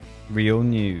Real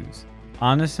news.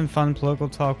 Honest and fun political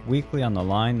talk weekly on the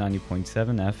line 90.7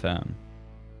 FM.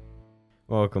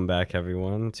 Welcome back,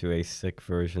 everyone, to a sick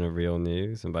version of Real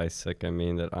News. And by sick, I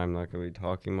mean that I'm not going to be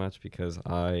talking much because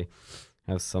I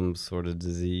have some sort of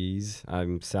disease.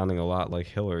 I'm sounding a lot like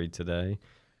Hillary today.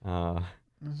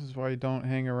 This is why you don't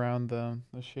hang around the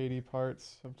shady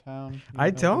parts of town. I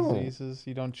don't. Diseases.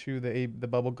 You don't chew the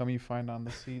bubble gum you find on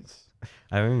the seats.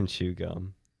 I don't even chew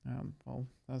gum. Well,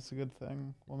 that's a good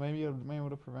thing. Well, maybe it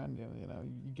would have prevented you. You know,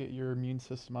 you get your immune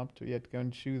system up to it. You have to go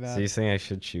and chew that. So you're saying I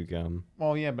should chew gum?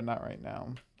 Well, yeah, but not right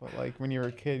now. But like when you were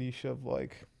a kid, you should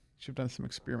have done some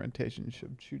experimentation. You should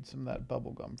have chewed some of that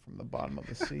bubble gum from the bottom of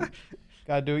the seat. You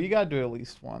gotta do it at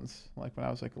least once. Like when I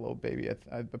was like a little baby,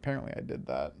 apparently I did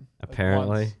that.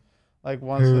 Apparently.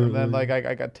 Once, and then like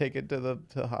I got taken to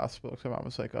the hospital. So I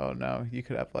was like, oh no, you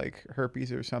could have like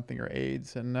herpes or something or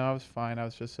AIDS, and no, I was fine. I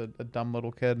was just a dumb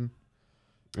little kid.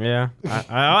 Yeah,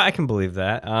 I can believe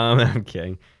that. I'm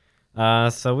kidding.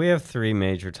 So we have three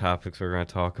major topics we're going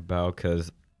to talk about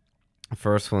because the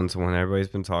first one's one everybody's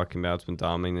been talking about. It's been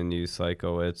dominating the news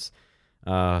cycle. It's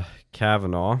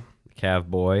Kavanaugh, Cav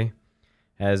boy,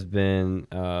 has been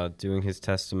doing his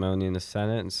testimony in the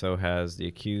Senate, and so has the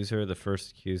accuser, the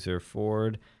first accuser,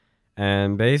 Ford.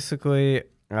 And basically,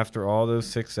 after all those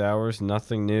 6 hours,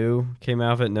 nothing new came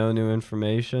out of it, no new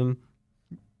information.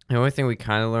 The only thing we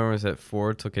kind of learned was that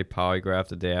Ford took a polygraph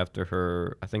the day after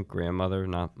her, I think, grandmother,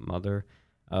 not mother,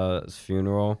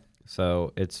 funeral.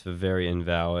 So it's a very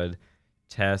invalid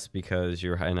test because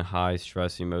you're in a high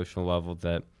stress emotional level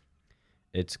that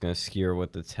it's going to skew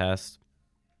with the test.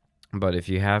 But if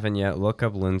you haven't yet, look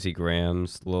up Lindsey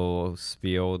Graham's little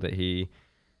spiel that he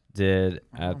did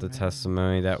at the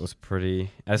testimony. That was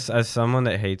pretty, as someone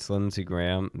that hates Lindsey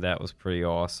Graham, that was pretty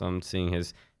awesome, seeing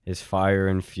his fire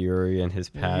and fury and his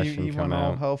passion he come went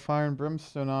all out. hellfire and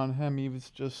brimstone on him. He was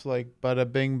just like bada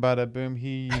bing, bada boom.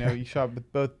 He shot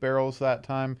with both barrels that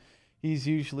time. He's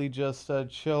usually just a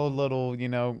chill little,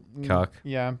 Cuck.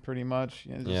 Yeah, pretty much.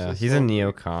 Yeah, he's a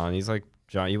neocon. He's like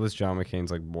he was John McCain's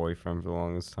like boyfriend for the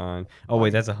longest time. Oh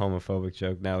wait, that's a homophobic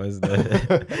joke now, isn't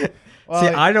it? Well, See,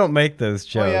 I don't make those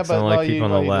jokes. Unlike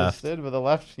people on the left. But the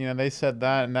left, they said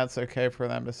that, and that's okay for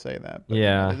them to say that. But,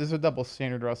 yeah, there's a double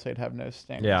standard, or else they'd have no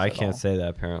standards. Yeah, I can't say that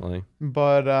apparently.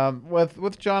 But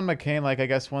with John McCain, like I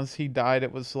guess once he died,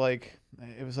 it was like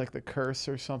the curse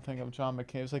or something of John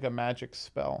McCain. It was like a magic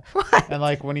spell. What? And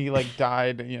like when he like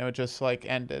died, it just like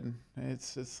ended.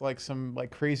 It's like some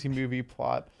like crazy movie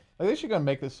plot. Like they should go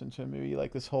make this into a movie.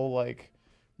 Like this whole like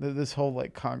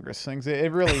Congress things.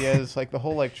 It really is like the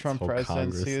whole like Trump whole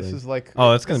presidency. This is like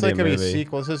it's gonna be a movie.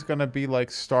 sequel. This is gonna be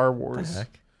like Star Wars. What the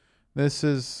heck? This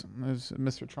is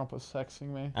Mr. Trump was texting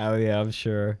me. Oh yeah, I'm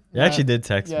sure. You actually did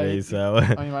text me, so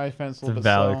I mean my phone's a little bit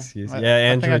valid slow. excuse.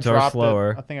 Androids are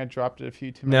slower. I think I dropped it a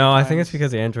few too many No, times. I think it's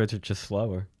because Androids are just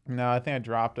slower. No, I think I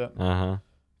dropped it.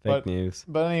 Fake news.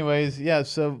 But anyways, yeah,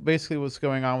 so basically what's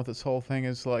going on with this whole thing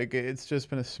is like it's just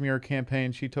been a smear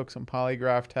campaign. She took some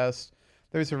polygraph tests.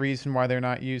 There's a reason why they're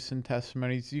not used in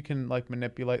testimonies. You can like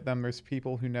manipulate them. There's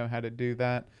people who know how to do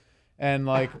that. And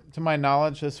like to my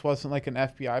knowledge, this wasn't like an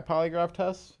FBI polygraph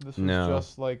test. This was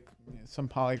just like some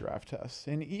polygraph tests.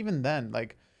 And even then,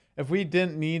 like if we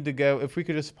didn't need to go, if we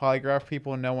could just polygraph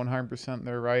people and know 100%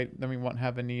 they're right, then we wouldn't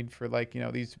have a need for like,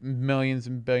 these millions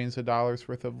and billions of dollars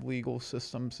worth of legal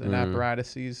systems and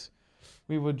apparatuses.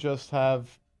 We would just have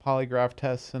polygraph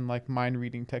tests and like mind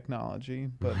reading technology.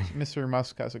 But Mr.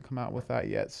 Musk hasn't come out with that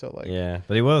yet. So like, yeah,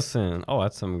 but he will soon. Oh,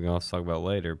 that's something we'll also talk about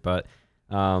later. But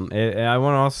I want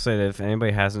to also say that if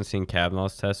anybody hasn't seen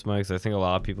Kavanaugh's testimony, because I think a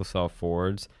lot of people saw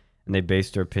Ford's and they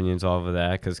based their opinions off of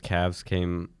that because Cavs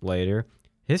came later.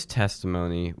 His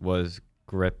testimony was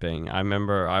gripping. I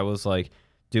remember I was like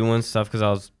doing stuff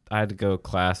because I had to go to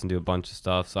class and do a bunch of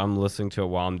stuff. So I'm listening to it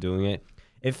while I'm doing it.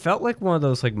 It felt like one of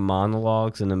those like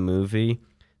monologues in a movie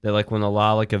that like when a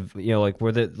lot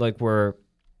where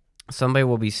somebody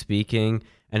will be speaking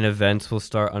and events will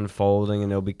start unfolding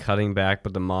and they'll be cutting back,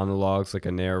 but the monologue's like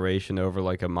a narration over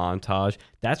like a montage.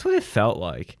 That's what it felt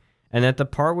like. And at the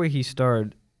part where he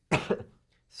started,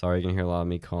 sorry, you can hear a lot of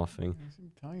me coughing.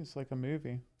 I'm telling you, it's like a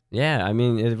movie. Yeah, I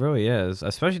mean, it really is.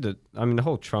 Especially the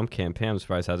whole Trump campaign, I'm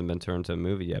surprised hasn't been turned into a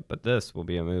movie yet, but this will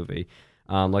be a movie.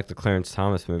 Like the Clarence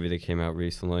Thomas movie that came out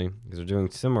recently, because they're doing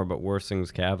similar but worse things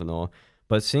with Kavanaugh.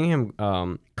 But seeing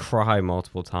him cry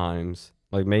multiple times,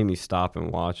 like, made me stop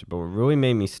and watch it. But what really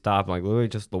made me stop, like, literally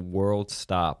just the world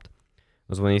stopped,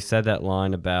 was when he said that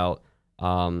line about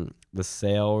the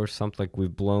sale or something, like,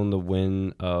 we've blown the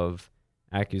wind of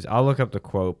accusation. I'll look up the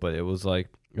quote, but it was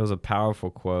a powerful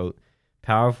quote,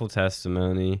 powerful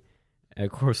testimony, And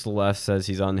of course, the left says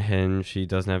he's unhinged. He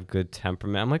doesn't have good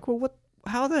temperament. I'm like, well, what?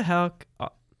 How the heck?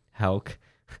 Helk.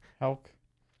 Helk.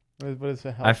 What is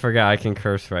a helk? I forgot I can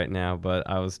curse right now, but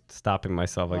I was stopping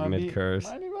myself like mid curse.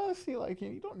 I mean, honestly, like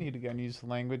you don't need to go and use the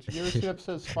language. You ever see the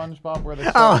episode of SpongeBob where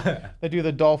they do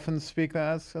the dolphins speak?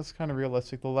 That's kind of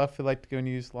realistic. The left, they like to go and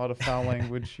use a lot of foul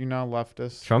language. You know,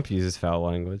 leftists. Trump uses foul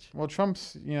language. Well,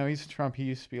 Trump's, he's Trump. He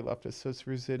used to be a leftist, so it's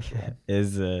residual.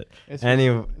 Is it? It's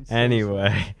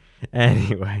Anyway,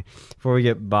 before we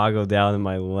get boggled down in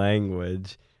my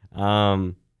language,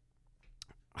 because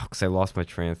I lost my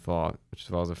train of thought, which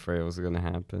I was afraid was going to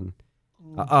happen.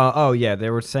 Yeah, they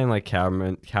were saying like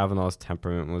Kavanaugh's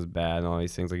temperament was bad and all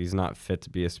these things. Like he's not fit to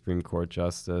be a Supreme Court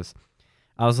justice.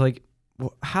 I was like,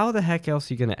 well, how the heck else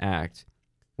are you going to act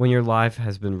when your life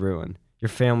has been ruined? Your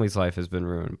family's life has been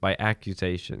ruined by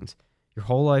accusations. Your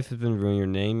whole life has been ruined. Your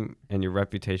name and your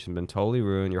reputation have been totally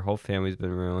ruined. Your whole family's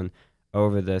been ruined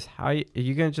over this. How are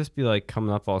you going to just be like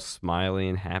coming up all smiley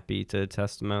and happy to the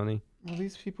testimony? Well,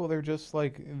 these people, they're just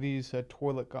like these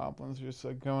toilet goblins, just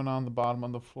like going on the bottom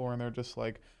of the floor, and they're just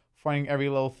like finding every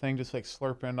little thing, just like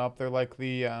slurping up. They're like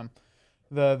the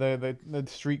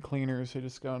street cleaners. They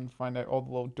just go and find out all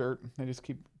the little dirt. They just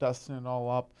keep dusting it all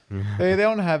up. They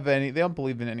don't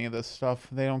believe in any of this stuff.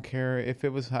 They don't care if it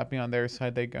was happening on their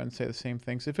side. They go and say the same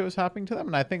things if it was happening to them.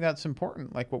 And I think that's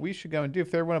important. Like what we should go and do if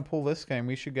they're going to pull this game,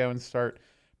 we should go and start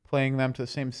playing them to the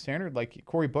same standard. Like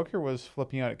Cory Booker was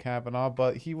flipping out at Kavanaugh,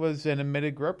 but he was an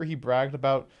admitted groper. He bragged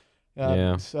about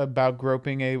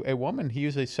groping a woman. He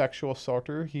was a sexual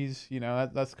assaulter. He's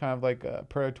that's kind of like a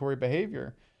predatory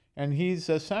behavior, and he's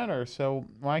a senator. So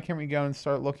why can't we go and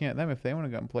start looking at them if they want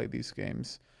to go and play these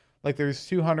games? Like there's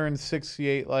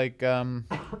 268 like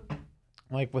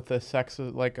with the sex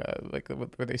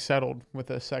where they settled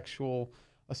with a sexual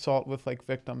assault with like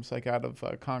victims like out of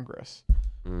Congress.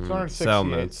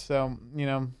 268. So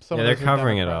some of they're those are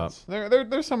covering it Democrats. up.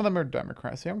 There's some of them are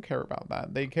Democrats. They don't care about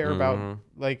that. They care about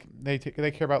like they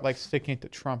care about like sticking to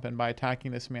Trump and by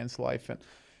attacking this man's life.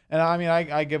 And I mean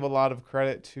I give a lot of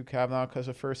credit to Kavanaugh because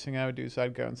the first thing I would do is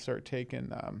I'd go and start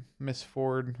taking Miss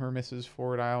Ford or Mrs.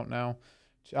 Ford, I don't know.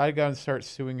 I'd go and start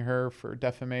suing her for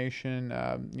defamation,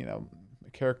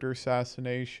 character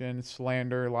assassination,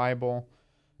 slander, libel,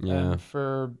 and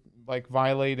for like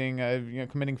violating,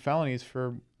 committing felonies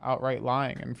for outright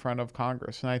lying in front of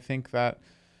Congress. And I think that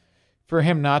for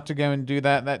him not to go and do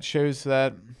that, that shows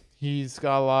that he's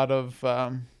got a lot of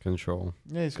control.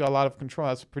 Yeah, he's got a lot of control.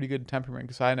 That's a pretty good temperament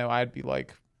because I know I'd be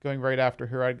like going right after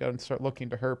her. I'd go and start looking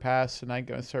to her past and I'd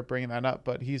go and start bringing that up.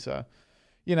 But he's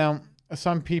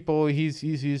some people, he's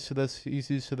used to this. He's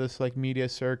used to this like media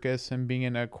circus and being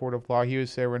in a court of law. He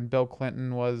was there when Bill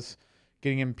Clinton was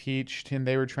getting impeached and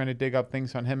they were trying to dig up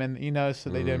things on him, and so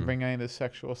they didn't bring any of the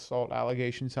sexual assault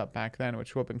allegations up back then,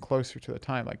 which would have been closer to the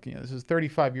time. Like this is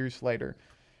 35 years later,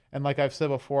 and like I've said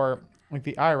before, like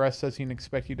the IRS doesn't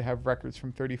expect you to have records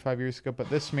from 35 years ago, but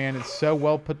this man is so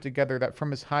well put together that from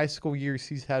his high school years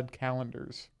he's had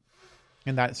calendars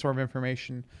and that sort of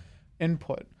information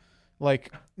input.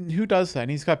 Like, who does that?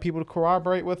 And he's got people to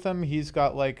corroborate with him. He's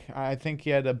got like, I think he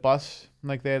had a bus,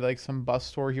 like they had like some bus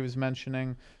store he was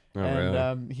mentioning.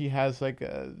 Really? He has like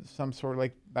some sort of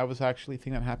like that was actually a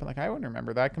thing that happened. Like I wouldn't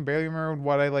remember that. I can barely remember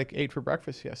what I like ate for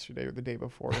breakfast yesterday or the day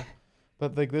before.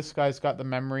 But like this guy's got the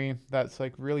memory that's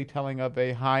like really telling of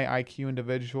a high IQ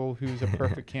individual who's a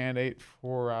perfect candidate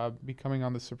for becoming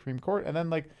on the Supreme Court. And then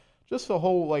like just the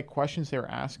whole like questions they were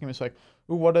asking was like,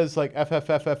 ooh, what does like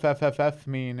FFFFFFF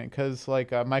mean? Because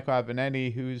like Michael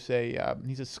Avenatti, who's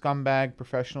he's a scumbag,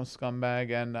 professional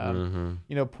scumbag,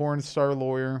 and porn star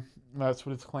lawyer. That's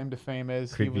what his claim to fame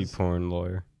is. Creepy porn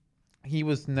lawyer. He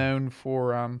was known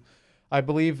for, I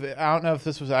believe, I don't know if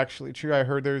this was actually true. I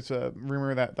heard there's a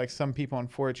rumor that like some people on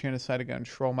 4chan decided to go and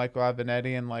troll Michael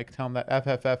Avenatti and like tell him that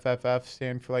FFFFF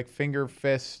stand for like finger,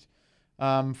 fist,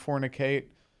 fornicate,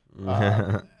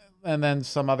 and then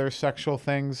some other sexual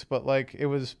things. But like it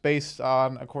was based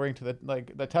on, according to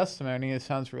the testimony, it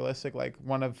sounds realistic. Like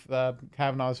one of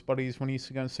Kavanaugh's buddies, when he used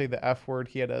to go and say the F word,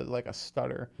 he had a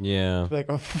stutter. Yeah. Like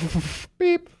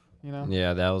beep,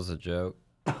 Yeah, that was a joke.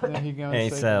 And then he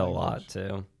said a lot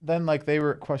too. Then like they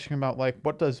were questioning about like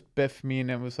what does biff mean?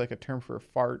 It was like a term for a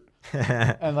fart,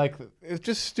 and like it's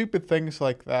just stupid things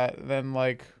like that. Then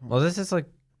like, well, this is like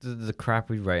the crap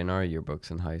we write in our yearbooks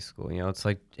in high school. It's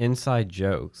like inside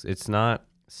jokes. It's not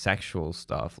sexual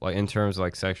stuff. Like in terms of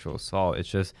like sexual assault, it's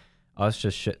just us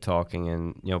just shit talking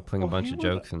and putting a bunch of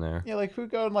jokes in there. Yeah, like who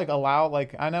go and like allow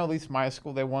like I know at least my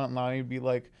school they won't allow you to be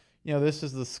like. This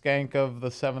is the skank of the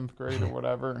 7th grade or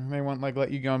whatever. And they won't like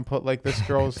let you go and put like this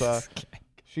girl's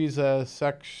she's a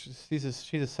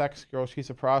sex girl. She's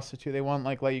a prostitute. They won't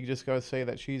like let you just go say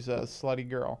that she's a slutty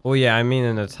girl. Well, yeah, I mean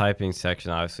in the typing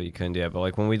section, obviously you couldn't do that, but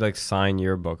like when we like sign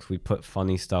yearbooks, we put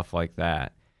funny stuff like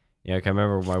that. Yeah, like I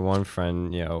remember my one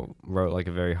friend, wrote like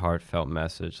a very heartfelt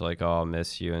message, like "Oh, I'll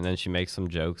miss you," and then she makes some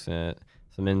jokes in it,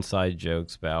 some inside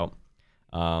jokes about,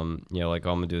 like "Oh, I'm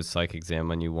gonna do a psych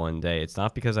exam on you one day." It's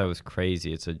not because I was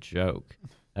crazy; it's a joke.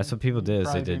 That's what people did. Is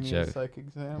they Probably did do me a jokes. psych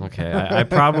exam. Okay, I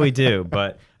probably do,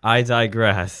 but I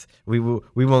digress. We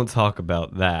won't talk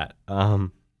about that.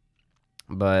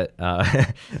 But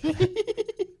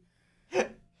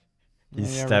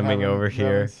he's Yeah, stemming over we're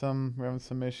here. We're having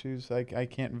some issues. Like I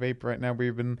can't vape right now.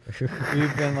 We've been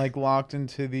like locked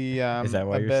into the Is that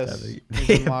why you're abyss. stemming? We've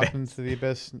been locked into the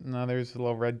abyss. No, there's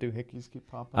little red doohickeys keep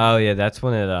popping. Oh yeah, that's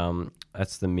when it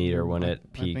that's the meter when it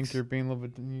I think peaks. you're being a little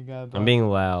bit. You got. I'm being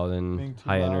loud being and too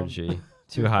high loud. energy.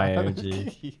 Too high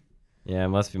energy. Yeah, it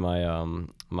must be my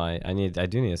I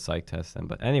do need a psych test then.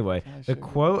 But anyway, the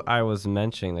quote I was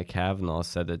mentioning that Kavanaugh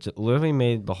said that literally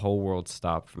made the whole world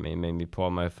stop for me. It made me pull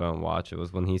out my phone and watch. It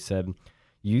was when he said,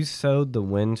 "You sowed the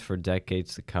winds for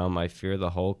decades to come. I fear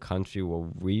the whole country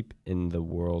will reap in the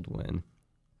whirlwind."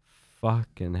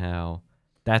 Fucking hell.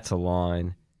 That's a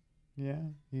line. Yeah,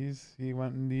 he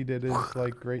went and he did his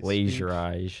like great Laser speech.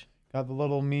 eyes. Got the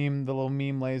little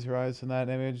meme laser eyes in that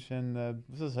image, and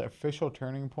this is an official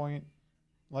turning point,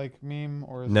 like meme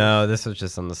or is No, this was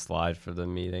just on the slide for the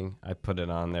meeting. I put it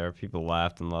on there. People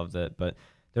laughed and loved it, but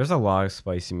there's a lot of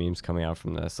spicy memes coming out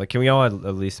from this. Like, can we all at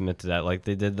least admit to that? Like,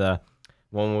 they did the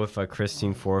one with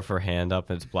Christine Ford for hand up,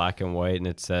 and it's black and white, and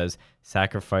it says,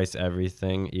 "Sacrifice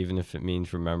everything, even if it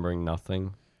means remembering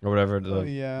nothing," or whatever the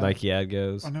Nike ad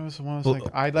goes. I know it's the one.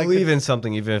 Like I'd like believe in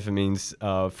something, even if it means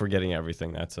forgetting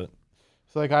everything. That's it.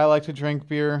 So like I like to drink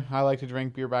beer. I like to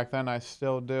drink beer back then. I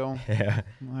still do. Yeah,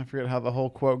 I forget how the whole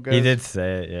quote goes. he did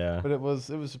say it. Yeah, But it was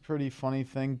a pretty funny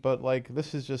thing. But like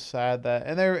this is just sad that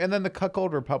and then the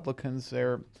cuckold Republicans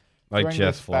they're like throwing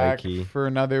Jeff this back Flake. for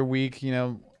another week.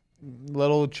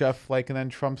 Little Jeff Flake, and then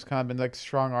Trump's kind of been like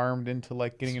strong armed into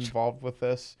like getting involved with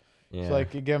this. Yeah. So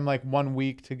like you give him like 1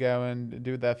 week to go and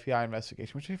do the FBI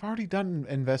investigation, which they've already done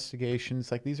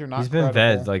investigations. Like these are not. He's been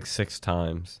credible. vetted like 6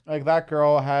 times. Like that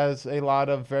girl has a lot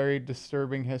of very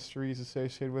disturbing histories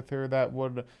associated with her that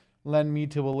would lend me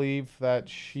to believe that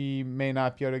she may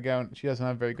not be able to go. She doesn't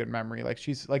have very good memory. Like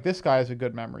she's like this guy has a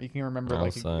good memory. You can remember I'll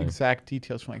like say. exact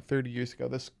details from like 30 years ago.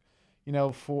 This,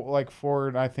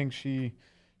 Ford. I think she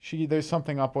there's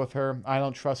something up with her. I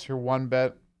don't trust her one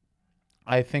bit.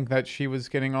 I think that she was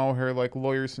getting all her like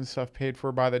lawyers and stuff paid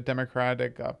for by the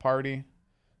Democratic Party.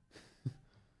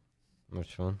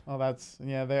 Which one?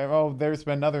 Oh, there's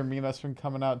been another meme that's been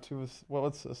coming out too.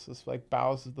 What's this? This like the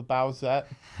Bowsette.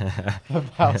 The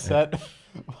Bowsette.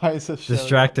 Why is this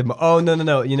Distracted. Oh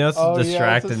no! You know it's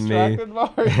distracted me.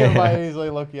 Why easily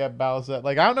looking at Bowsette?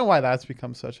 Like I don't know why that's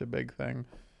become such a big thing.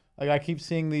 Like I keep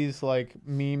seeing these like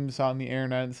memes on the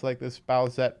internet. It's like this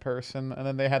Bowsette person, and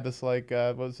then they had this like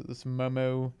this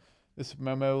Momo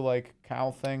like cow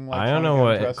thing. Like, I don't know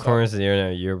what corners of the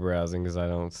internet you're browsing because I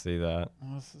don't see that.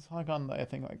 It's like on I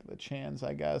think like the Chans,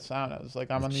 I guess. I don't know. It's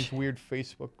like I'm on these weird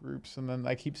Facebook groups, and then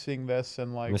I keep seeing this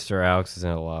and like. Mr. Alex is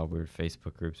in a lot of weird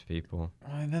Facebook groups, people.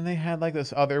 And then they had like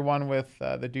this other one with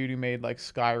the dude who made like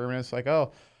Skyrim, and it's like,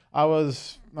 oh, I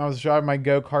was driving my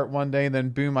go-kart one day, and then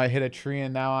boom, I hit a tree,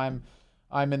 and now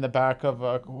I'm in the back of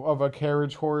a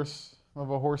carriage horse. Of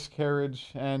a horse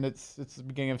carriage, and it's the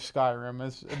beginning of Skyrim.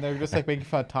 And they're just like making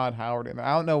fun of Todd Howard, and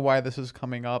I don't know why this is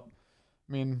coming up.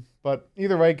 I mean, but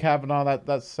either way, Kavanaugh,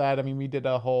 that's sad. I mean, we did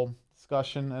a whole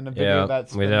discussion and a video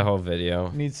we did a whole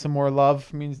video. Needs some more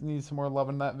love. Needs some more love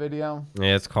in that video.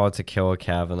 Yeah, it's called To Kill a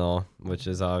Kavanaugh, which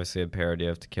is obviously a parody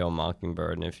of To Kill a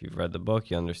Mockingbird. And if you've read the book,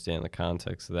 you understand the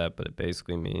context of that. But it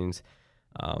basically means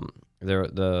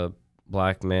the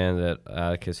black man that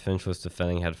Atticus Finch was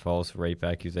defending had false rape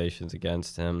accusations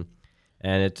against him.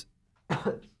 And it's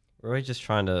really just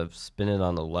trying to spin it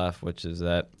on the left, which is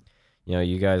that,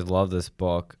 you guys love this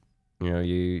book.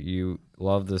 You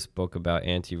love this book about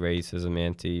anti-racism,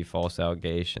 anti-false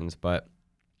allegations, but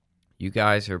you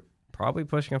guys are probably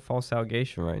pushing a false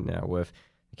allegation right now with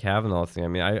the Kavanaugh thing. I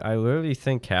mean, I literally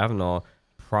think Kavanaugh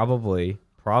probably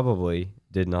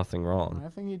did nothing wrong. I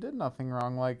think he did nothing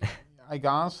wrong. Like,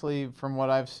 honestly, from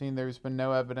what I've seen, there's been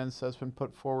no evidence that's been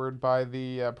put forward by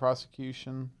the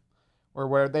prosecution, or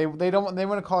where they want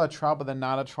to call it a trial, but then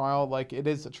not a trial. Like it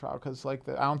is a trial because I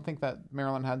don't think that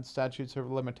Maryland had statutes of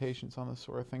limitations on this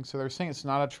sort of thing. So they're saying it's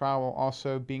not a trial while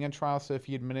also being a trial. So if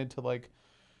he admitted to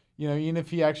even if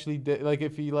he actually did,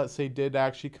 if he let's say did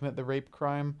actually commit the rape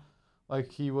crime, Like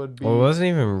he would be. Well, it wasn't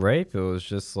even rape. It was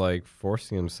just like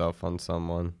forcing himself on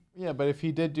someone. Yeah, but if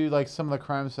he did do like some of the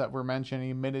crimes that were mentioned,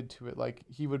 he admitted to it. Like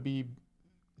he would be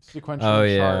sequentially Oh,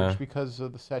 yeah. charged because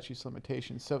of the statute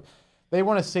limitations. So they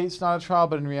want to say it's not a trial,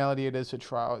 but in reality, it is a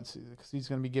trial. It's because he's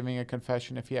going to be giving a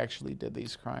confession if he actually did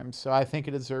these crimes. So I think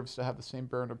it deserves to have the same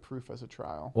burden of proof as a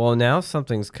trial. Well, now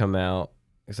something's come out.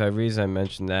 Because the reason I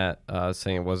mentioned that,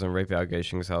 saying it wasn't a rape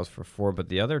allegation because I was for 4, but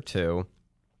the other two,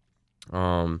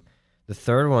 the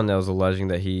third one that was alleging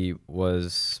that he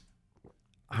was,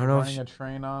 I don't know if Running she, a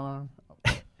train on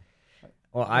him.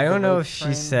 well, I Like a don't know rape if she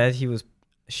train? said he was,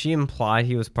 she implied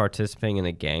he was participating in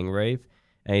a gang rape,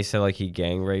 and he said like he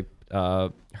gang raped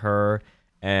her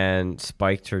and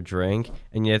spiked her drink,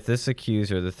 and yet this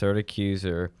accuser, the third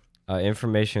accuser,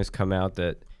 information has come out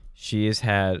that she has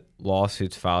had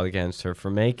lawsuits filed against her for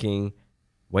making,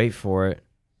 wait for it,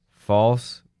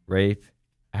 false rape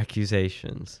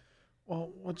accusations.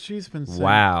 Well, what she's been saying.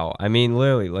 Wow. I mean,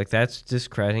 literally, like that's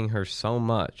discrediting her so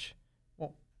much.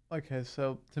 Well, okay,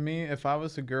 so to me, if I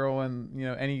was a girl in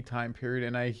any time period,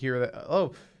 and I hear that,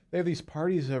 oh, they have these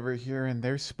parties over here, and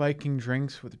they're spiking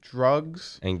drinks with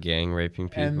drugs, And gang raping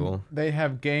people. and they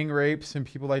have gang rapes, and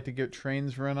people like to get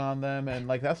trains run on them, and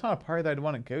like that's not a party that I'd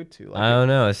want to go to. Like, I don't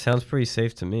know. It sounds pretty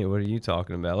safe to me. What are you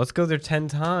talking about? Let's go there 10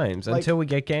 times Like- until we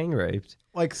get gang raped.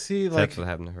 see, like That's what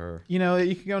happened to her. you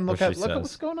can go and look What at she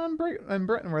what's says. going on in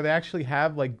Britain, where they actually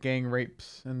have like gang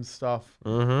rapes and stuff.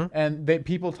 Mm-hmm. And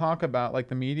people talk about, like,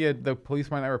 the media, the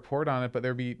police might not report on it, but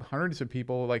there'd be hundreds of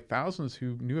people, like thousands,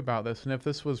 who knew about this. And if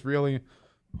this was really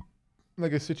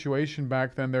like a situation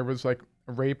back then, there was like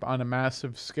a rape on a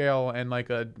massive scale and like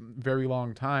a very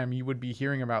long time, you would be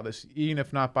hearing about this, even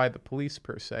if not by the police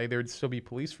per se. There'd still be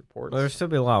police reports. Well, there'd still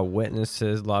be a lot of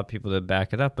witnesses, a lot of people that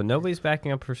back it up, but nobody's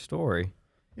backing up her story.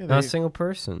 Yeah, Not a single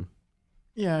person.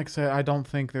 yeah, because I don't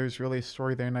think there's really a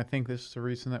story there, and I think this is the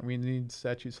reason that we need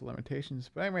statutes of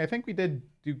limitations. But anyway, I think we did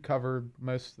cover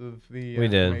most of the We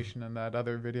did. information in that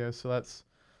other video. So let's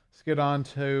get on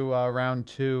to round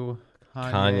 2.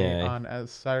 Kanye. on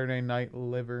as Saturday Night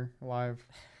Liver Live.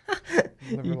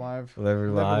 Liver Live. Liver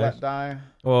Live Live. Let Die.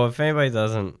 Well, if anybody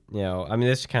doesn't, I mean,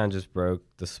 this kind of just broke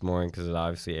this morning because it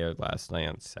obviously aired last night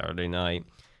on Saturday night.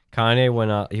 Kanye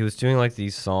went out, he was doing like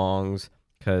these songs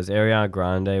because Ariana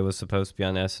Grande was supposed to be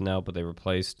on SNL,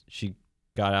 but she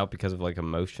got out because of like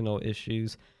emotional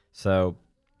issues. So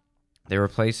they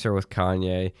replaced her with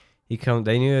Kanye.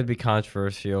 They knew it'd be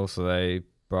controversial, so they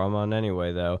brought him on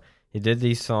anyway, though. He did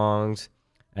these songs,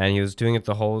 and he was doing it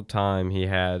the whole time. He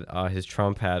had his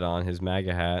Trump hat on, his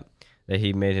MAGA hat, that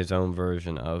he made his own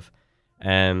version of.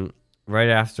 And right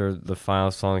after the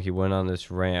final song, he went on this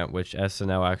rant, which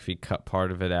SNL actually cut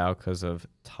part of it out because of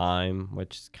time,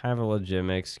 which is kind of a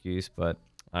legitimate excuse, but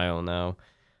I don't know.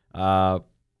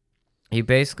 He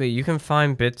basically, you can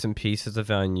find bits and pieces of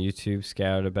it on YouTube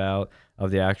scattered about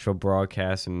of the actual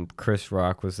broadcast, and Chris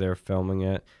Rock was there filming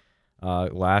it.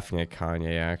 Laughing at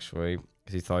Kanye, actually,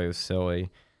 because he thought he was silly.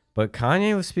 But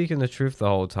Kanye was speaking the truth the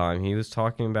whole time. He was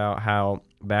talking about how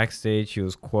backstage he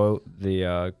was, quote,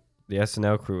 the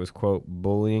SNL crew was, quote,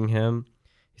 bullying him.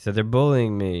 He said, they're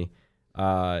bullying me.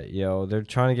 They're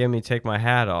trying to get me to take my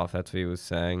hat off. That's what he was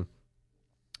saying.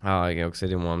 Because they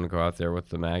didn't want him to go out there with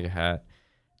the MAGA hat.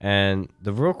 And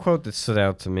the real quote that stood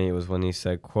out to me was when he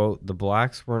said, quote, the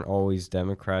blacks weren't always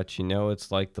Democrats.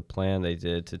 It's like the plan they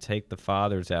did to take the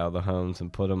fathers out of the homes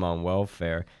and put them on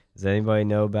welfare. Does anybody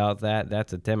know about that?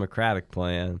 That's a Democratic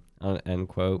plan, end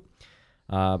quote.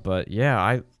 But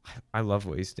yeah, I love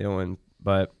what he's doing.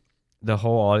 But the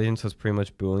whole audience was pretty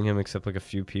much booing him, except like a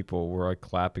few people were like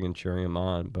clapping and cheering him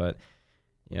on. But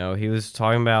he was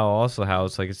talking about also how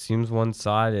it's like it seems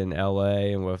one-sided in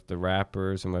LA and with the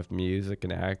rappers and with music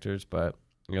and actors, but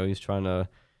he's trying to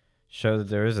show that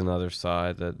there is another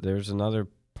side, that there's another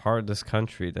part of this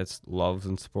country that loves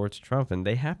and supports Trump, and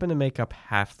they happen to make up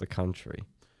half the country.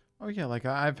 Oh yeah, like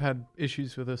I've had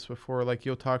issues with this before. Like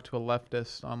you'll talk to a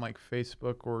leftist on like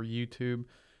Facebook or YouTube,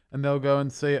 and they'll go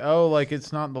and say, oh, like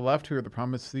it's not the left who are the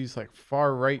problem, it's these like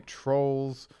far right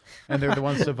trolls, and they're the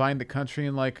ones dividing the country.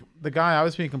 And like the guy, I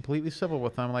was being completely civil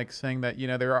with them, like saying that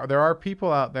there are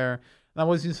people out there, and I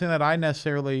wasn't saying that I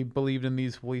necessarily believed in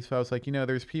these beliefs, but I was like,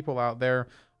 there's people out there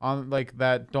on like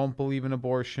that don't believe in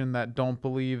abortion, that don't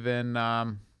believe in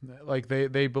like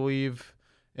they believe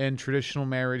in traditional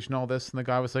marriage and all this. And the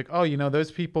guy was like, oh,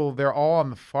 those people, they're all on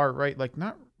the far right. Like,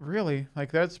 not really. Like,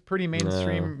 that's pretty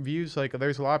mainstream views. Like,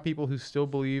 there's a lot of people who still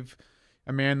believe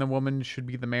a man and a woman should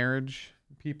be the marriage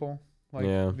people. Like,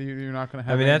 Yeah. you're not going to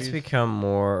have That's babies. become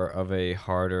more of a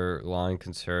harder line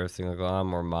conservative thing. Like a lot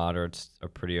more moderates are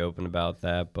pretty open about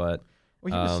that, but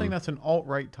Well, he was saying that's an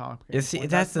alt-right talking It's- point.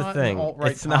 that's the not thing. An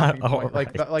alt-right It's not talking point. Like,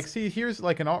 alt-right. like, see, here's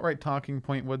like an alt-right talking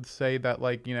point would say that,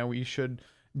 like, we should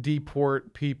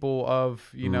deport people of,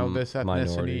 this ethnicity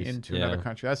minorities, into yeah. another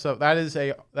country. That is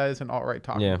an alt-right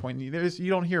talking Yeah. point. You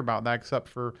don't hear about that except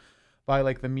for by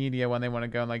like the media when they want to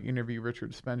go and like interview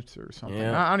Richard Spencer or something.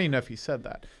 Yeah. I don't even know if he said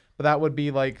that, but that would be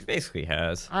like. Basically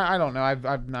has. I don't know.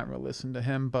 I've not really listened to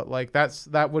him, but like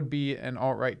that would be an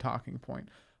alt-right talking point.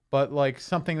 But like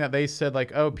something that they said,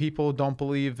 like, oh, people don't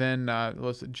believe in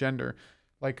what's it, gender,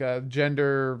 like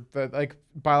gender that like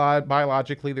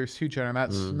biologically there's two gender.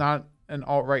 That's not an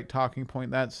alt-right talking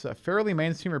point. That's a fairly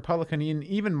mainstream Republican and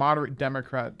even moderate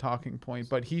Democrat talking point.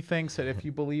 But he thinks that if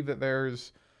you believe that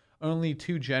there's only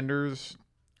two genders,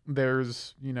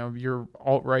 there's you're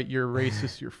alt-right, you're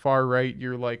racist, you're far right,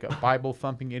 you're like a Bible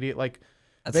thumping idiot. Like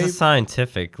That's a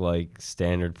scientific, like,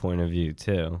 standard point of view,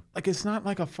 too. like it's not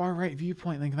like a far right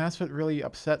viewpoint. Like that's what really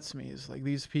upsets me is like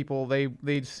these people they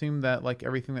assume that like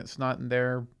everything that's not in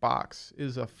their box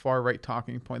is a far right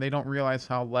talking point. They don't realize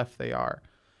how left they are.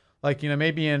 Like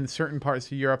maybe in certain parts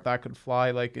of Europe that could fly,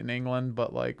 like in England,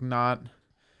 but like not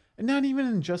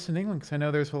even just in England, because I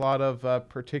know there's a lot of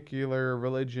particular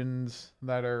religions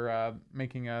that are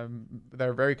that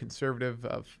are very conservative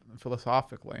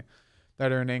philosophically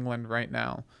that are in England right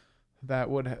now that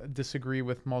would disagree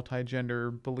with multi-gender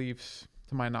beliefs,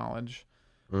 to my knowledge.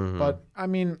 Mhm. But I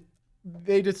mean,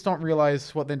 they just don't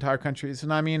realize what the entire country is.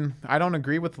 And I mean, I don't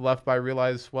agree with the left, but I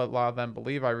realize what a lot of them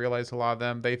believe. I realize a lot of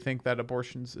them, they think that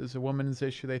abortion is a woman's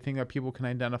issue. They think that people can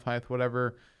identify with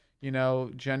whatever,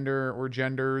 gender or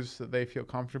genders that they feel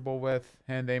comfortable with.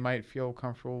 And they might feel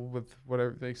comfortable with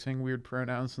whatever they saying weird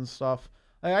pronouns and stuff.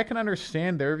 I can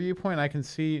understand their viewpoint. I can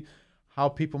see how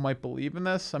people might believe in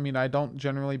this. I mean, I don't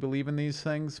generally believe in these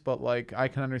things, but like I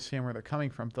can understand where they're coming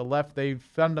from. The left, they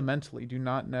fundamentally do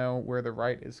not know where the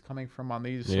right is coming from on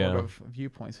these sort of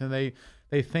viewpoints. And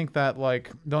they think that like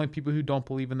the only people who don't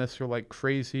believe in this are like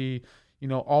crazy,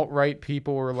 alt-right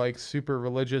people or like super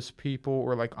religious people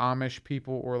or like Amish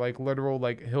people or like literal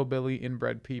like hillbilly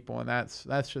inbred people. And that's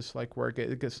just like where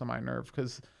it gets on my nerve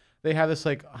because they have this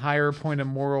like higher point of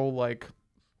moral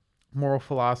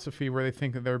philosophy where they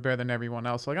think that they're better than everyone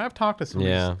else. Like I've talked to some.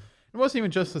 Yeah. It wasn't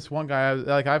even just this one guy.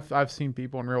 I've seen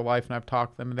people in real life and I've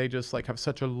talked to them and they just like have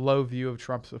such a low view of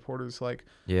Trump supporters. Like,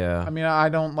 Yeah. I mean, I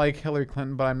don't like Hillary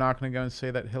Clinton, but I'm not going to go and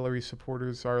say that Hillary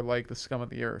supporters are like the scum of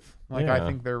the earth. Like I Yeah.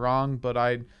 think they're wrong, but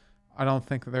I don't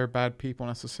think that they're bad people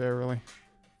necessarily.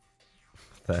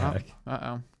 What the heck?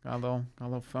 Got a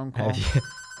little phone call.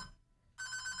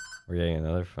 We're getting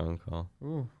another phone call.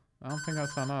 Ooh, I don't think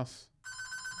that's on us.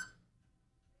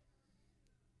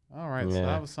 All right, so Yeah.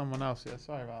 that was someone else. Yeah,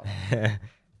 sorry about that.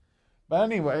 But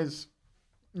anyways,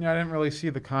 I didn't really see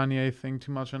the Kanye thing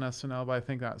too much on SNL, but I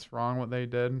think that's wrong what they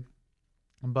did.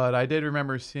 But I did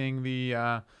remember seeing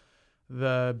the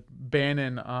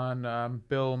Bannon on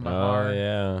Bill Maher. Oh,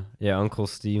 yeah. Yeah, Uncle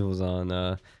Steve was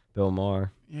on Bill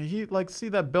Maher. Yeah, he see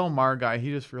that Bill Maher guy. He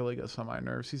just really gets on my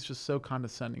nerves. He's just so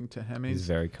condescending to him. He's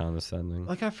very condescending.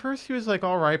 Like at first he was like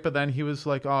all right, but then he was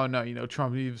like, oh no,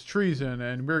 Trump was treason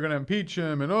and we're gonna impeach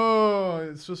him, and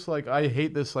it's just like I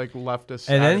hate this like leftist.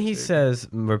 And then attitude. he says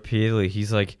repeatedly,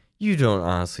 he's like, you don't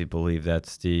honestly believe that,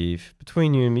 Steve.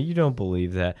 Between you and me, you don't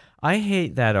believe that. I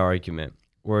hate that argument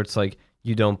where it's like,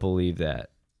 you don't believe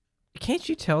that. Can't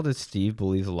you tell that Steve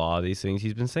believes a lot of these things?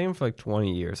 He's been saying them for like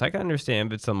 20 years. I can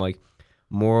understand if it's some like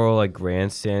moral like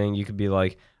grandstanding. You could be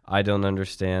like, I don't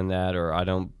understand that, or I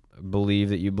don't believe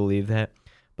that you believe that.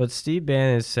 But Steve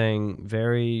Bannon is saying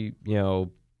very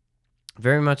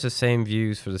much the same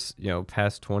views for this,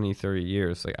 past 20, 30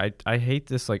 years. Like I hate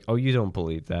this, like, oh, you don't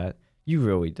believe that. You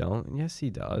really don't. And yes, he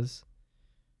does.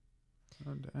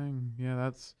 Oh dang, yeah,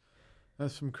 that's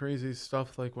some crazy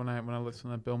stuff. Like when I listen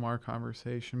to that Bill Maher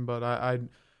conversation, but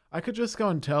I could just go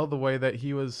and tell the way that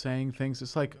he was saying things.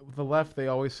 It's like the left, they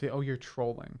always say, "Oh, you're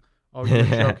trolling. Oh, you're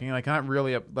joking." Like that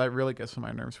really gets on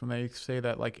my nerves when they say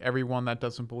that like everyone that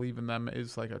doesn't believe in them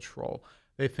is like a troll.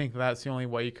 They think that's the only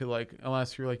way you could like,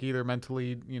 unless you're like either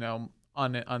mentally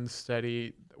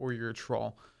unsteady or you're a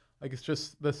troll. Like it's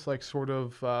just this like sort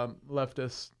of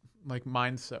leftist like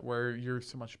mindset where you're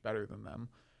so much better than them.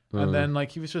 And then like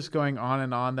he was just going on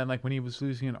and on. Then like when he was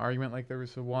losing an argument, like there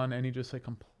was the one and he just like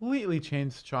completely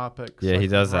changed topics. Yeah, like, he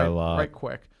does that a lot. Right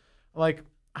quick. Like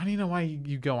I don't even know why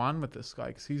you go on with this guy,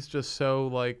 because he's just so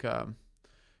like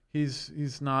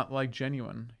he's not like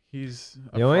genuine. He's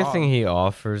The only thing he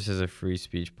offers is a free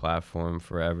speech platform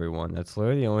for everyone. That's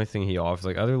literally the only thing he offers.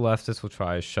 Like other leftists will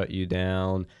try to shut you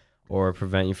down or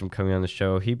prevent you from coming on the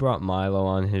show. He brought Milo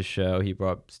on his show. He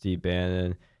brought Steve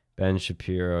Bannon Ben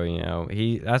Shapiro,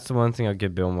 that's the one thing I'll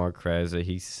give Bill Maher credit is that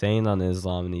he's sane on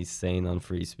Islam and he's sane on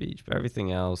free speech. But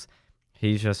everything else,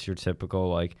 he's just your typical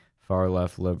like far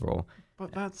left liberal.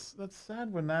 But that's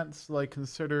sad when that's like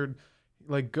considered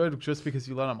like good just because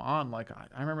you let them on. Like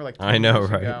I remember like 10 I know, years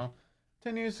right? ago.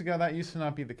 10 years ago, that used to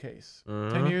not be the case. 10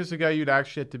 Mhm. years ago, you'd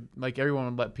actually have to, like, everyone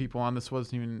would let people on. This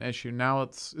wasn't even an issue. Now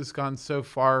it's gone so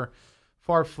far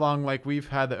flung. Like, we've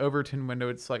had the Overton window.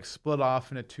 It's, like, split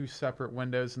off into two separate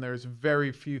windows, and there's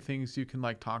very few things you can,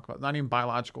 like, talk about. Not even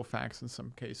biological facts in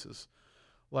some cases.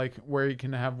 Like, where you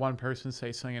can have one person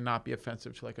say something and not be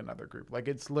offensive to, like, another group. Like,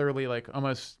 it's literally, like,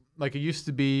 almost, like, it used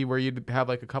to be where you'd have,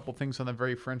 like, a couple things on the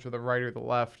very fringe of the right or the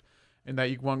left, and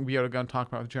that you won't be able to go and talk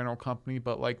about with general company.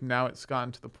 But like now it's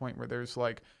gotten to the point where there's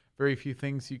like very few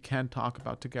things you can talk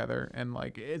about together, and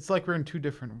like it's like we're in two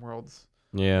different worlds.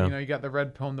 Yeah. You know, you got the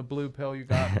red pill and the blue pill. You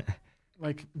got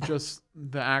like just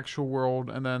the actual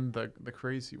world, and then the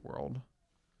crazy world.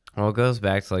 Well, it goes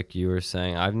back to like you were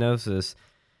saying. I've noticed this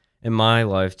in my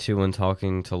life too when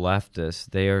talking to leftists.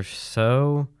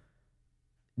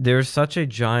 There's such a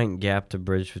giant gap to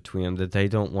bridge between them that they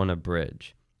don't want to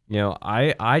bridge.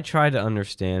 I try to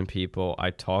understand people.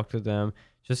 I talk to them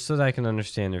just so that I can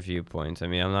understand their viewpoints. I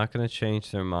mean, I'm not going to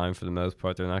change their mind for the most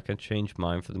part. They're not going to change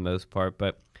mine for the most part.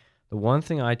 But the one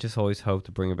thing I just always hope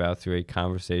to bring about through a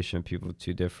conversation of people with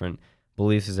two different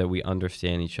beliefs is that we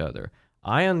understand each other.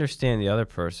 I understand the other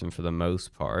person for the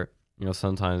most part.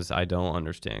 Sometimes I don't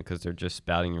understand because they're just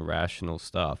spouting irrational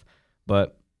stuff.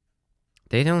 But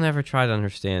they don't ever try to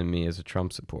understand me as a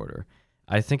Trump supporter.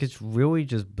 I think it's really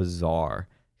just bizarre.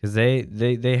 Because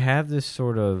they have this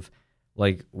sort of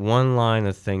like one line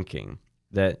of thinking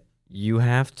that you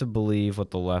have to believe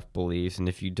what the left believes, and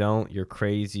if you don't, you're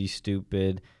crazy,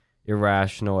 stupid,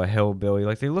 irrational, a hillbilly.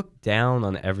 Like they look down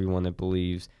on everyone that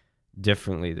believes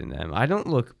differently than them. I don't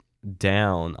look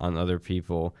down on other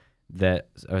people that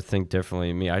think differently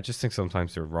than me. I just think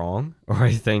sometimes they're wrong, or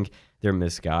I think they're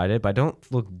misguided, but I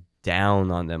don't look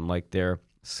down on them like they're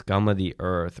scum of the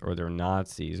earth or they're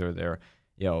Nazis or they're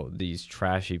these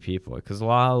trashy people, because a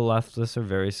lot of leftists are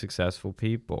very successful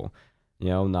people.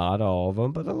 Not all of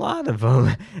them, but a lot of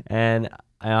them. And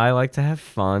I like to have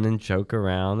fun and joke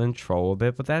around and troll a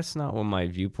bit, but that's not what my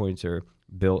viewpoints are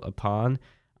built upon.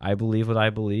 I believe what I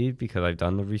believe because I've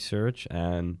done the research,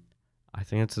 and I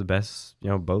think it's the best,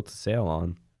 boat to sail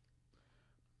on.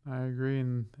 I agree,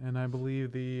 and I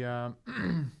believe the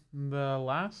the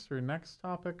last or next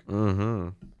topic. Mm-hmm.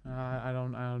 I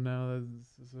don't know.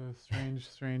 This is a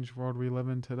strange world we live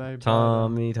in today.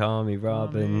 Tommy Tommy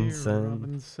Robinson.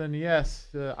 Robinson. Yes,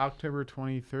 October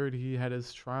 23rd. He had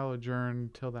his trial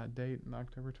adjourned till that date, on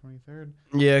October 23rd.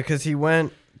 Yeah, because he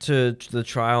went to the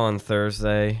trial on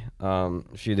Thursday, a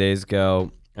few days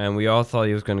ago, and we all thought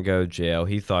he was going to go to jail.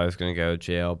 He thought he was going to go to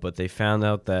jail, but they found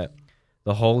out that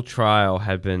the whole trial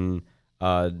had been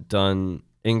done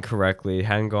incorrectly. It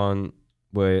hadn't gone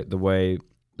the way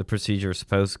the procedure is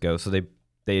supposed to go. So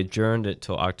they adjourned it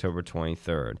till October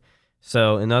 23rd.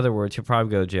 So in other words, he'll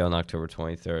probably go to jail on October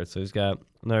 23rd. So he's got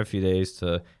another few days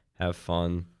to have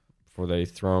fun before they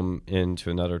throw him into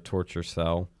another torture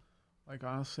cell. Like,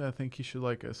 honestly, I think he should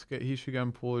like escape. He should go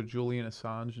and pull a Julian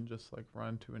Assange and just like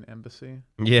run to an embassy.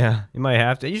 Yeah, you might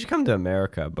have to. You should come to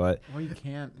America, but Well, you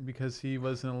can't because he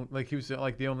was like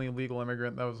the only illegal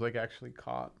immigrant that was like actually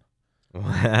caught.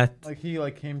 what? Like he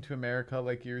like came to America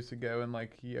like years ago and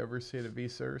like he overstayed a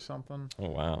visa or something.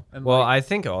 Oh wow. And, Well, like- I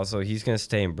think also he's gonna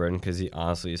stay in Britain because he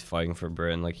honestly is fighting for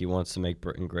Britain. Like he wants to make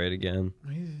Britain great again.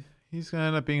 He's gonna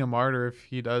end up being a martyr if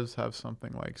he does have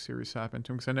something like serious happen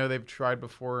to him. Because I know they've tried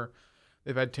before.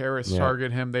 They've had terrorists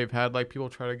target him. They've had like people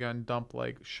try to go and dump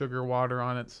like sugar water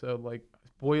on it, so like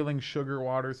boiling sugar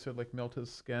water so like melt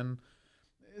his skin.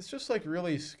 It's just like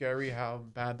really scary how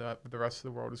bad the rest of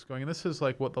the world is going. And this is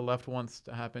like what the left wants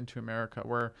to happen to America,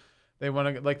 where they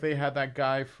want to like they had that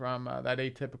guy from that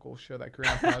Atypical show, that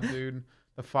grandpa dude,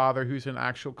 the father who's an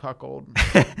actual cuckold.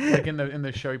 Like in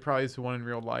the show, he probably is the one in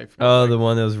real life. But, Oh, like, the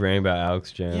one that was ranting about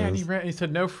Alex Jones. yeah, and he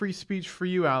said no free speech for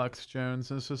you, Alex Jones.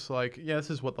 And it's just like, yeah, this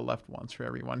is what the left wants for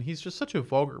everyone. He's just such a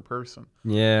vulgar person.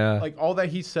 Yeah. Like all that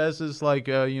he says is like,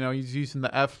 he's using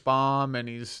the F-bomb, and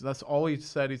that's all he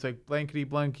said. He's like, blankety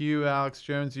blank you, Alex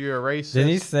Jones, you're a racist. Didn't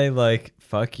he say like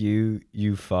 "fuck you,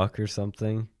 you fuck" or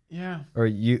something? Yeah, Or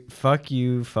you fuck?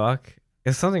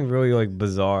 It's something really like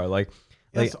bizarre. Like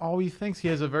that's all he thinks. He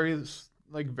has a very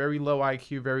low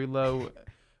IQ, very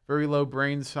low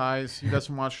brain size. He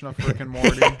doesn't watch enough Rick and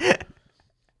Morty.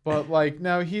 But like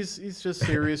no, he's just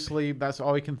seriously, that's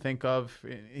all he can think of.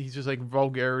 He's just like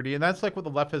vulgarity, and that's like what the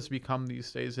left has become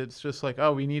these days. It's just like,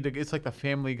 oh, we need to. It's like the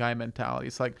Family Guy mentality.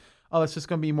 It's like, oh, it's just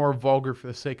going to be more vulgar for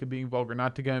the sake of being vulgar,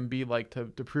 not to go and be like to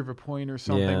prove a point or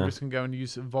something. Yeah. We're just going to go and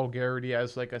use vulgarity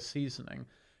as like a seasoning.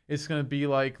 It's going to be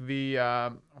like the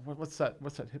what's that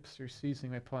hipster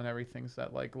seasoning they put on everything? Is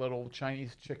that like little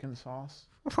Chinese chicken sauce?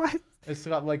 What? It's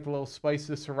got like the little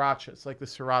spicy sriracha. It's like the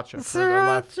sriracha for the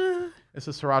left. It's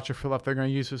the sriracha for left. They're going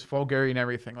to use this vulgarity and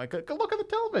everything. Like, go look at the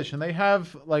television. They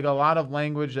have like a lot of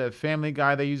language. Family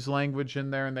Guy, they use language in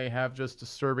there, and they have just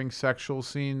disturbing sexual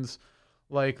scenes.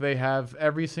 Like, they have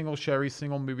every single show, every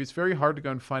single movie. It's very hard to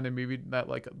go and find a movie that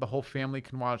like the whole family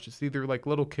can watch. It's either like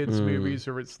little kids movies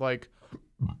or it's like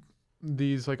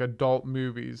these like adult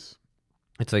movies.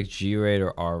 It's like G-rated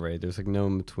or R-rated. There's like no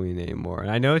in between anymore.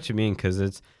 And I know what you mean, because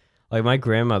it's like my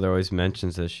grandmother always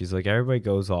mentions this. She's like, everybody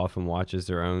goes off and watches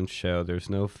their own show. There's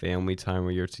no family time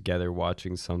where you're together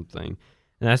watching something.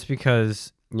 And that's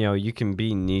because, you can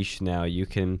be niche now. You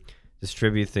can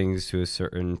distribute things to a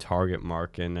certain target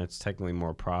market, and that's technically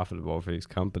more profitable for these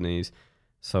companies.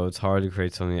 So it's hard to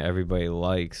create something that everybody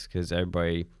likes, because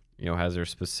everybody, has their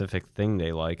specific thing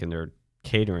they like, and they're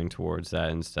catering towards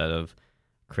that instead of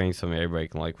creating something everybody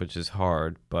can like, which is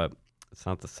hard, but it's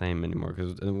not the same anymore.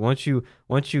 Because once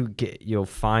you get, you'll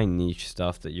find niche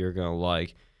stuff that you're gonna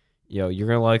like. You're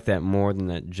gonna like that more than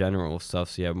that general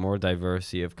stuff. So you have more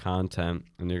diversity of content,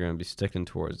 and you're gonna be sticking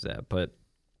towards that. But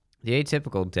the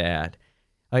atypical dad,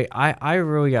 like I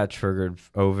really got triggered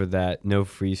over that no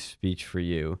free speech for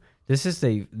you. This is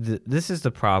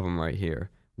the problem right here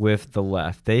with the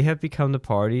left. They have become the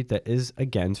party that is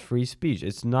against free speech.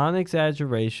 It's not an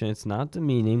exaggeration. It's not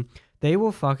demeaning. They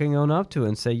will fucking own up to it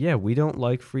and say, yeah, we don't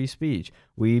like free speech.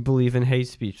 We believe in hate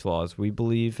speech laws. We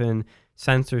believe in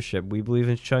censorship. We believe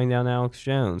in shutting down Alex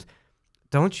Jones.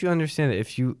 Don't you understand that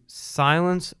if you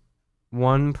silence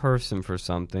one person for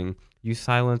something, you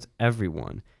silence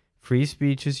everyone? Free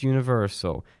speech is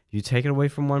universal. You take it away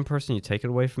from one person, you take it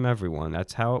away from everyone.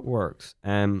 That's how it works.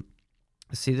 And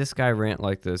see this guy rant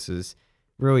like this is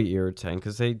really irritating,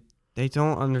 because they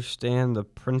don't understand the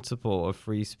principle of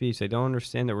free speech. They don't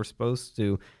understand that we're supposed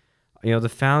to, the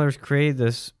founders created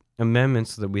this amendment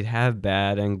so that we'd have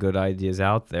bad and good ideas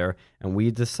out there, and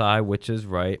we decide which is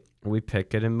right, and we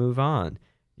pick it and move on.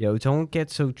 Don't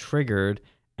get so triggered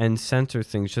and censor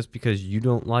things just because you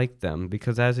don't like them,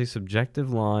 because as a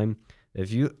subjective line,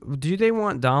 do they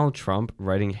want Donald Trump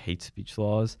writing hate speech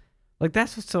laws? Like,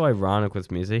 that's what's so ironic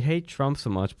with me, is they hate Trump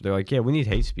so much, but they're like, yeah, we need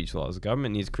hate speech laws. The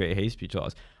government needs to create hate speech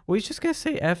laws. Well, he's just going to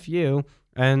say F you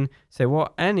and say,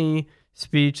 well, any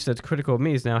speech that's critical of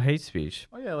me is now hate speech.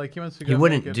 Oh, yeah, like he wants to go. He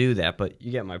wouldn't do that, but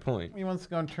you get my point. He wants to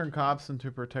go and turn cops into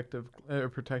a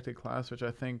protected class, which I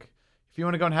think, if you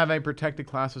want to go and have any protected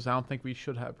classes, I don't think we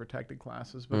should have protected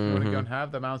classes. But if you want to go and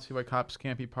have them, I don't see why cops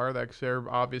can't be part of that, because they're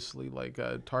obviously like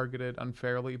targeted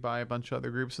unfairly by a bunch of other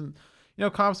groups. And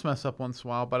cops mess up once in a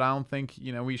while, but I don't think,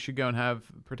 we should go and have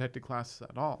protected classes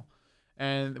at all.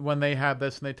 And when they have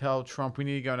this and they tell Trump, we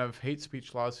need to go and have hate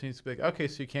speech laws, he needs to be like, okay,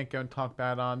 so you can't go and talk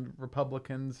bad on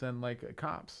Republicans and like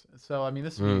cops. So, I mean,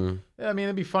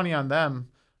 it'd be funny on them.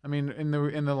 I mean, in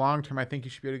the long term, I think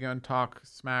you should be able to go and talk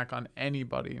smack on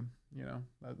anybody.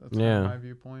 That's kind of my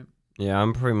viewpoint. Yeah,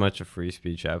 I'm pretty much a free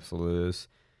speech absolutist.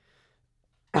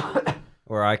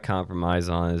 Where I compromise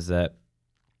on is that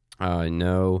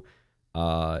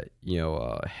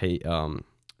hate,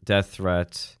 death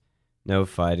threats, no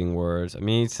fighting words. I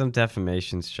mean, some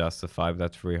defamation's justified, but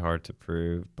that's really hard to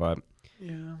prove. But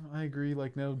yeah, I agree.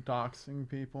 Like, no doxing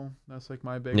people. That's like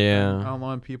my big yeah thing. I don't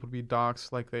want people to be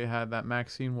doxed like they had that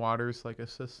Maxine Waters like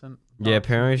assistant. Yeah,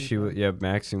 apparently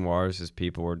Maxine Waters'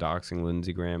 people were doxing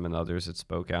Lindsey Graham and others that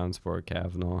spoke out and support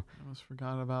Kavanaugh. I almost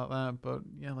forgot about that, but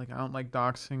yeah, like I don't like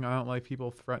doxing. I don't like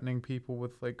people threatening people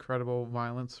with like credible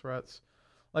violence threats.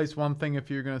 Like, it's one thing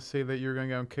if you're gonna say that you're gonna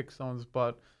go and kick someone's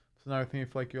butt. It's another thing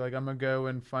if like you're like, I'm gonna go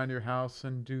and find your house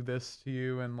and do this to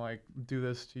you and like do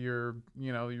this to your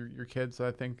your kids.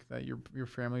 I think that your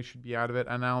family should be out of it,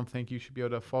 and I don't think you should be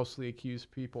able to falsely accuse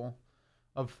people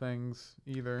of things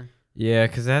either. Yeah,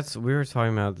 because we were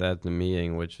talking about that in the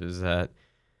meeting, which is that,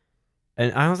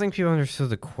 and I don't think people understood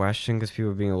the question because people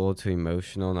were being a little too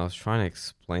emotional, and I was trying to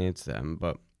explain it to them.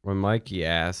 But when Mikey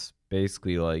asked,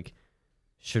 basically like,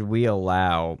 should we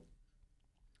allow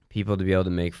people to be able to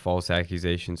make false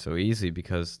accusations so easily?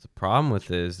 Because the problem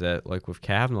with it is that, like with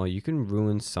Kavanaugh, you can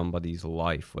ruin somebody's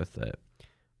life with it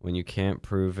when you can't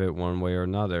prove it one way or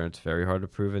another. It's very hard to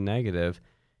prove a negative.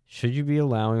 Should you be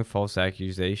allowing false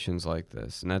accusations like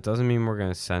this? And that doesn't mean we're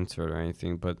going to censor it or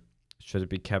anything, but should it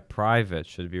be kept private?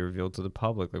 Should it be revealed to the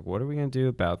public? Like, what are we going to do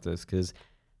about this? Because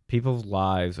people's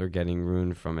lives are getting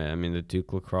ruined from it. I mean, the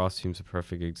Duke lacrosse team's a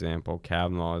perfect example.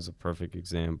 Kavanaugh is a perfect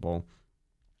example.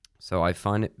 So I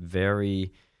find it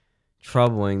very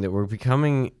troubling that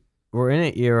we're in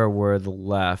an era where the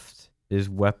left is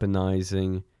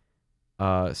weaponizing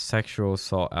sexual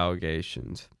assault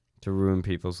allegations to ruin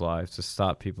people's lives, to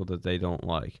stop people that they don't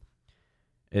like.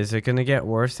 Is it going to get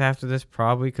worse after this?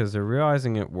 Probably, because they're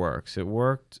realizing it works. It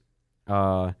worked,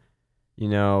 with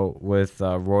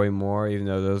Roy Moore, even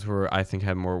though those were, I think,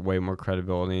 had way more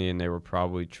credibility and they were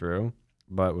probably true.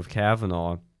 But with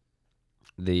Kavanaugh,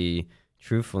 the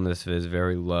truthfulness of it is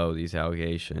very low, these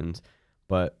allegations.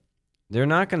 But they're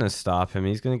not going to stop him.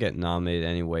 He's going to get nominated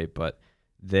anyway, but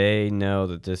they know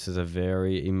that this is a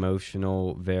very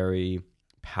emotional, very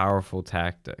powerful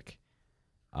tactic.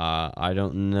 I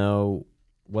don't know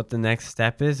what the next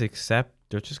step is, except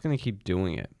they're just going to keep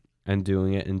doing it and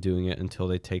doing it and doing it until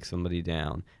they take somebody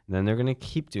down. And then they're going to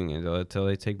keep doing it until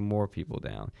they take more people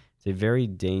down. It's a very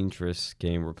dangerous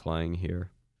game we're playing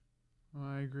here.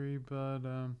 I agree, but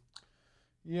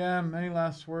yeah. Any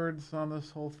last words on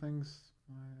this whole thing?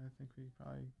 I think we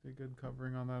probably did good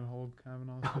covering on that whole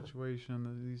Kavanaugh situation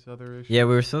and these other issues. Yeah,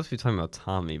 we were supposed to be talking about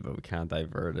Tommy, but we kind of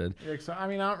diverted. Yeah, so I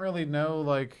mean, I don't really know.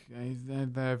 Like, I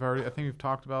think we've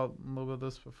talked about a little bit of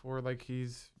this before. Like, he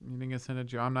gets in a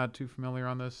jail. I'm not too familiar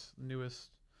on this newest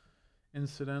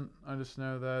incident. I just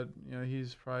know that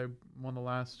he's probably one of the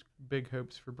last big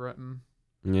hopes for Britain.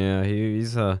 Yeah,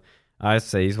 he's I'd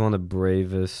say he's one of the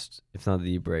bravest, if not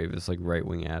the bravest, like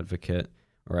right-wing advocate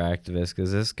or activist,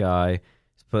 because this guy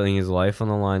is putting his life on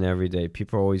the line every day.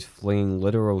 People are always flinging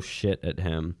literal shit at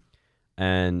him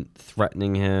and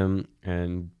threatening him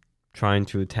and trying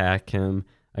to attack him.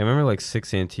 I remember like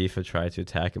 6 Antifa tried to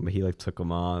attack him, but he like took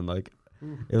them on. Like,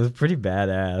 it was pretty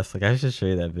badass. Like, I should show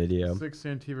you that video. 6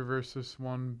 Antifa versus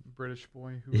one British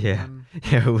boy. Who Yeah, would win?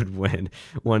 yeah, who would win?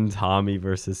 One Tommy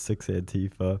versus 6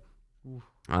 Antifa. Oof.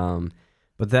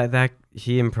 But that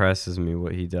he impresses me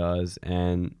what he does,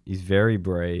 and he's very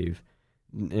brave.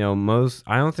 I don't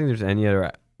think there's any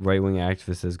other right-wing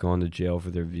activist that's gone to jail for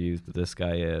their views, but this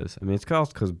guy is. I mean, it's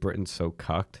because Britain's so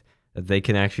cucked that they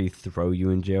can actually throw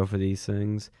you in jail for these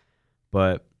things,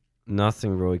 but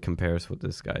nothing really compares to what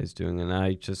this guy is doing. And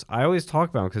I always talk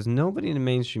about him because nobody in the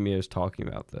mainstream media is talking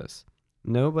about this.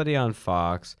 Nobody on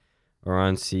Fox or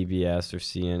on CBS or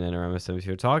CNN or MSNBC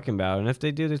are talking about it. And if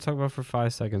they do, they talk about it for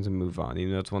 5 seconds and move on.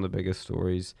 Even though it's one of the biggest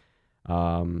stories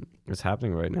that's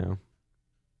happening right now.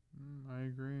 I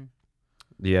agree.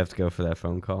 Do you have to go for that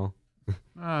phone call?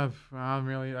 I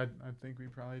think we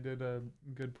probably did a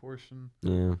good portion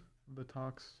Yeah. of the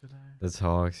talks today. The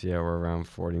talks, yeah, we're around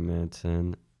 40 minutes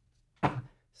in.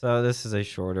 So this is a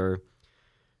shorter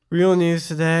real news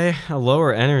today, a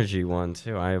lower energy one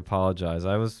too. I apologize.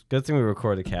 Good thing we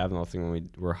recorded the Kavanaugh thing when we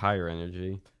were higher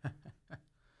energy.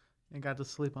 I got to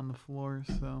sleep on the floor,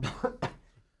 so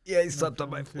Yeah, he slept on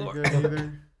not my feeling floor. too good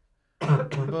either.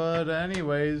 But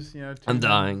anyways, I'm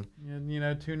dying.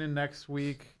 Tune in next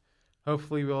week.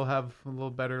 Hopefully we'll have a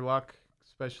little better luck,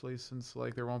 especially since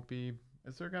like there won't be.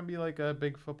 Is there gonna be like a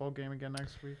big football game again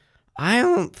next week? I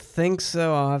don't think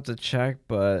so. I'll have to check,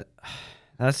 but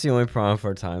that's the only problem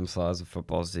for time slots of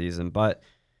football season. But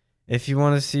if you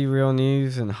want to see real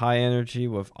news and high energy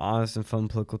with honest and fun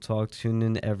political talk, tune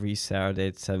in every Saturday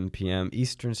at 7 p.m.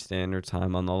 Eastern Standard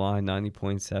Time on the line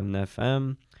 90.7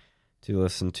 FM to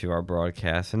listen to our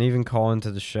broadcast and even call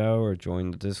into the show or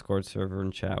join the Discord server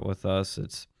and chat with us.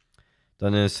 It's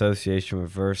done in association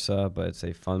with Versa, but it's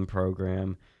a fun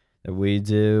program that we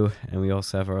do, and we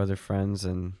also have our other friends,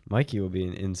 and Mikey will be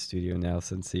in studio now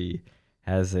since he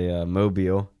has a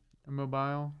mobile. A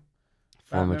mobile?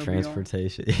 Form of Batmobile?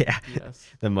 transportation. Yeah. Yes.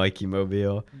 The Mikey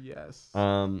mobile. Yes.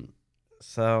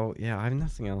 So, yeah, I have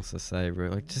nothing else to say,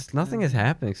 really. Like, just nothing has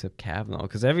happened except Kavanaugh,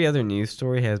 because every other news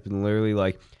story has been literally,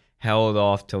 like, held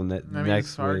off till next week.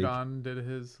 Sargon did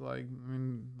his,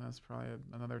 that's probably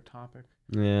another topic.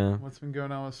 Yeah. What's been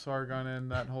going on with Sargon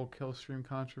and that whole Killstream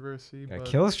controversy? Yeah, but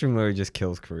Killstream literally just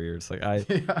kills careers. Like, I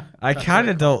that's kind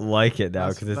why of don't like it now,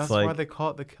 because it's that's like... why they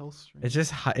call it the Killstream.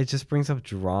 It just brings up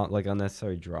drama, like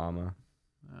unnecessary drama.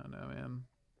 I don't know, man.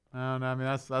 I don't know. I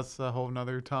mean, that's a whole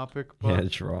nother topic. But Yeah,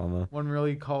 drama. wouldn't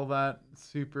really call that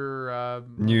super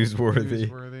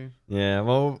Newsworthy. Yeah,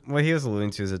 well, what he was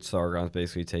alluding to is that Sargon's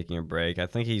basically taking a break. I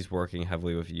think he's working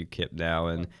heavily with UKIP now,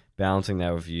 and balancing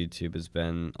that with YouTube has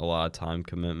been a lot of time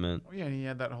commitment. Oh, yeah, and he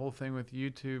had that whole thing with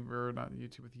YouTube, or not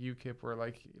YouTube, with UKIP, where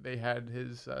like they had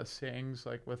his sayings,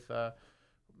 like with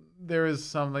there was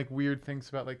some like weird things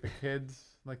about like the kids,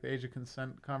 like the age of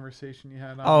consent conversation you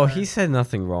had. Oh, there. he said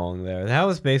nothing wrong there. That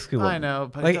was basically what I know,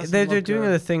 but it like doesn't they're look doing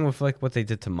good. the thing with like what they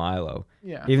did to Milo.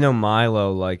 Yeah. Even though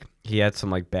Milo, like, he had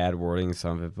some like bad wording,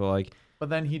 some of it, but like But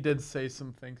then he did say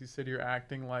some things. He said you're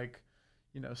acting like,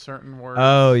 certain words.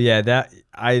 Oh yeah, that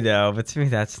I know, but to me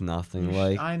that's nothing.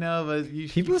 Like I know, but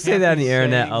people you say can't that on be the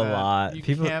internet saying a that. lot. You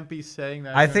People, can't be saying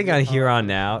that. I during think the on here on conversation.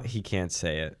 now he can't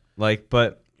say it. Like,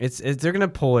 but it's they're gonna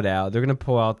pull it out. They're gonna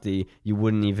pull out the "you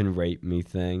wouldn't even rape me"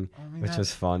 thing, I mean, which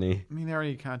is funny. I mean, they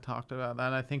already kind of talked about that.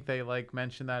 And I think they like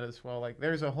mentioned that as well. Like,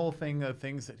 there's a whole thing of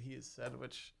things that he has said,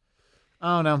 which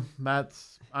I don't know.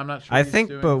 I'm not sure. I he's think,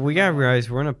 doing but from we now gotta on.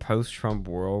 realize we're in a post-Trump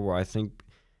world where I think,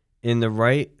 in the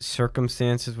right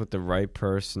circumstances with the right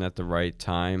person at the right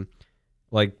time,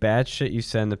 like bad shit you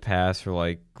said in the past or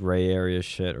like gray area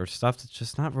shit or stuff that's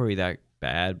just not really that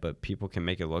bad, but people can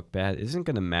make it look bad, isn't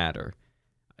gonna matter.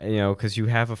 Because you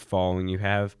have a following, you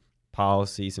have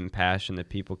policies and passion that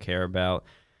people care about.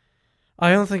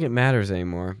 I don't think it matters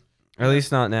anymore. At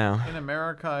least not now. In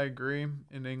America, I agree.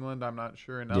 In England, I'm not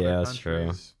sure. In Yeah, other that's true.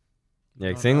 countries, Yeah,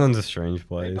 because don't know. England's a strange they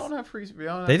place. don't have free. They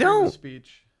don't have They freedom don't. of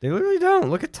speech. They literally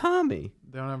don't. Look at Tommy.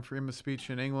 They don't have freedom of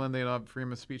speech in England. They don't have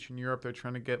freedom of speech in Europe. They're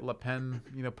trying to get Le Pen,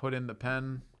 put in the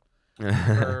pen.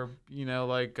 Or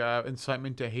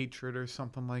incitement to hatred or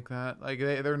something like that. Like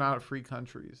they're not free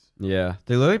countries. Yeah,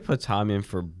 they literally put Tommy in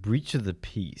for breach of the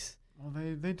peace. Well,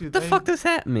 they do. What the fuck does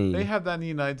that mean? They have that in the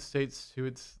United States too.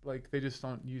 It's like they just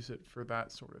don't use it for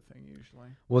that sort of thing usually.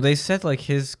 Well, they said like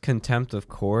his contempt of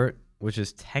court, which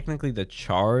is technically the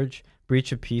charge.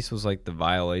 Breach of peace was like the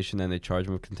violation, then they charge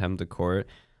him with contempt of court.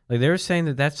 Like they were saying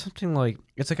that that's something like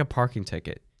it's like a parking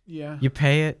ticket. Yeah. You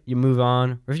pay it, you move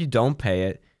on, or if you don't pay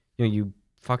it, you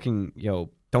fucking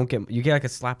don't get you get like a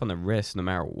slap on the wrist no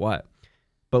matter what.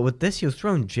 But with this, he was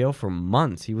thrown in jail for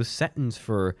months. He was sentenced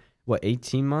for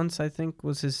 18 months, I think,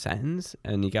 was his sentence,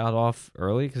 and he got off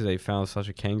early because they found such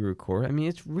a kangaroo court. I mean,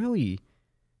 it's really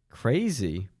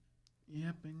crazy.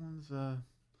 Yep, England's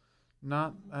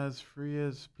not as free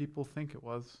as people think it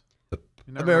was.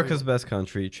 America's the best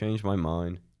country. Changed my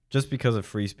mind just because of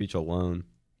free speech alone.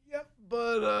 Yep,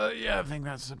 but yeah, I think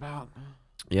that's about.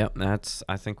 Yep,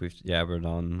 I think we've yabbered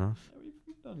on enough. Yeah,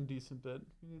 we've done a decent bit.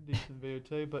 We did a decent video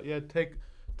today, but yeah,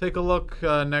 take a look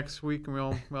next week, and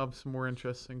we'll have some more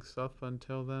interesting stuff.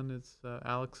 Until then, it's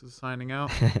Alex is signing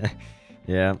out.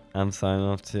 Yeah, I'm signing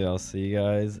off too. I'll see you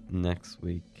guys next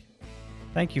week.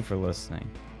 Thank you for listening.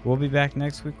 We'll be back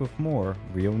next week with more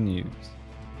real news.